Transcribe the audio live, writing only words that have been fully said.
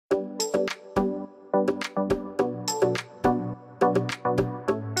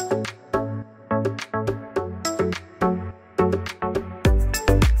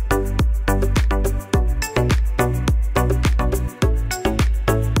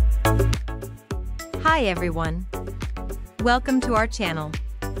Hi everyone. Welcome to our channel.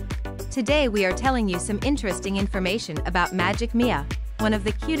 Today we are telling you some interesting information about Magic Mia, one of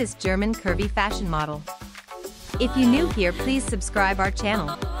the cutest German curvy fashion model. If you're new here, please subscribe our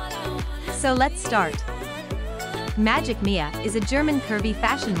channel. So let's start. Magic Mia is a German curvy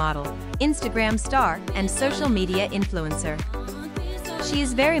fashion model, Instagram star, and social media influencer. She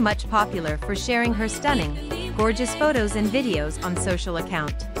is very much popular for sharing her stunning, gorgeous photos and videos on social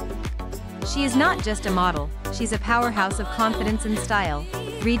account. She is not just a model, she's a powerhouse of confidence and style,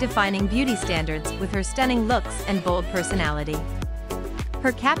 redefining beauty standards with her stunning looks and bold personality.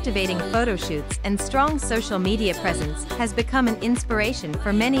 Her captivating photo shoots and strong social media presence has become an inspiration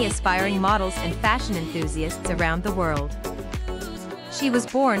for many aspiring models and fashion enthusiasts around the world. She was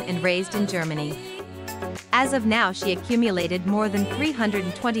born and raised in Germany. As of now, she accumulated more than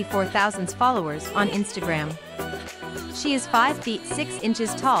 324,000 followers on Instagram. She is 5 feet 6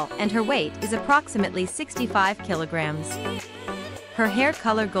 inches tall and her weight is approximately 65 kilograms. Her hair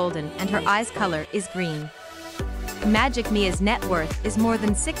color golden and her eyes color is green. Magic Mia's net worth is more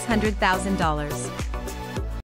than $600,000.